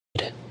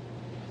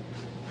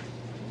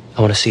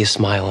I want to see a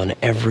smile on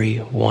every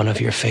one of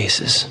your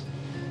faces.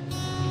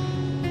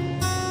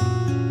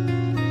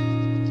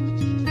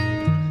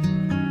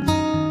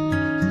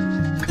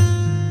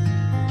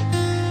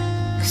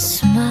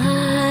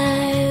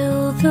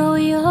 Smile though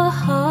your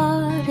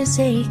heart is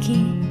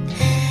aching.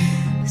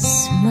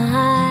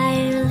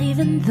 Smile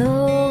even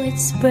though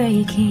it's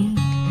breaking.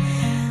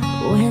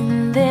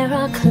 When there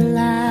are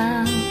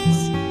clouds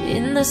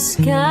in the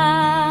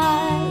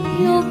sky,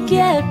 you'll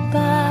get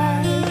by.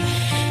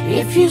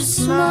 If you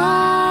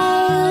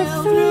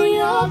smile through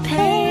your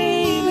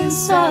pain and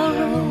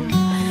sorrow,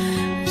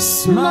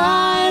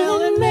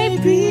 smile and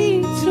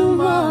maybe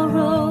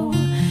tomorrow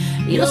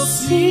you'll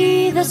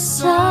see the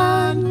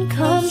sun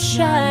come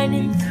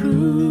shining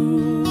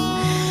through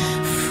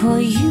for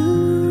you.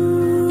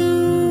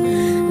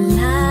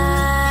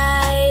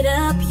 Light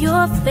up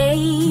your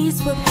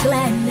face with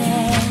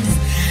gladness,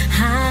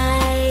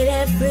 hide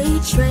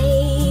every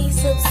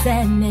trace of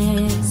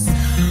sadness.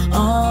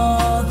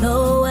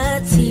 Although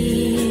a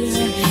tear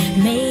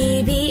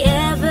may be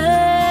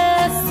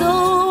ever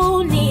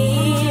so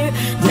near,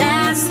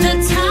 that's the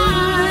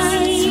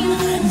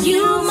time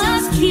you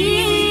must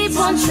keep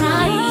on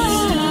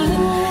trying.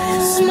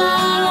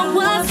 Smile,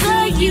 what's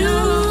the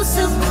use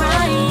of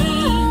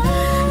crying?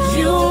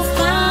 You'll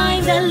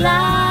find that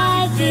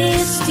life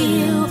is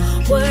still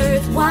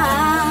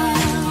worthwhile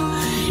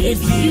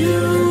if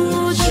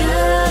you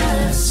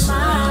just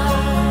smile.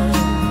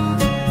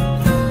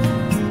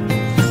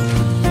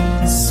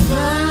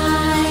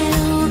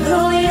 Smile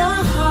though your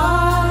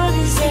heart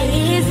is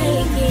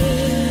aching.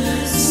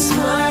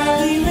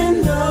 Smile even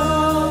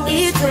though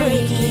it's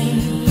breaking.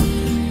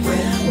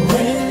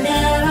 When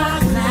there are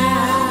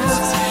clouds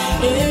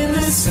in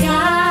the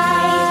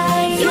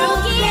sky,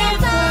 you'll get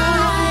by.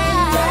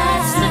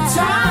 That's the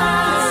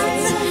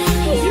time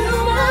you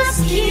must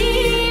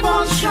keep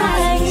on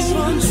trying.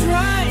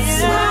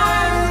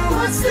 Smile,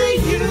 what's the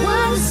use?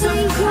 What's the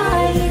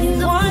crying?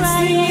 What's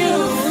the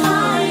use?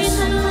 Find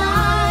that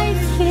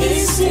life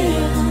is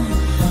still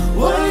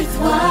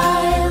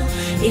worthwhile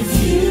if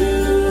you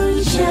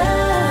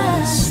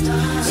just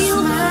smile.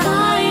 You'll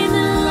find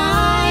that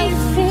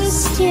life is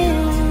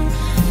still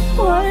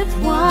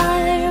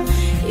worthwhile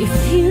if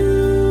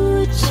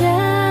you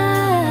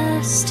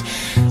just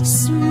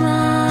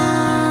smile.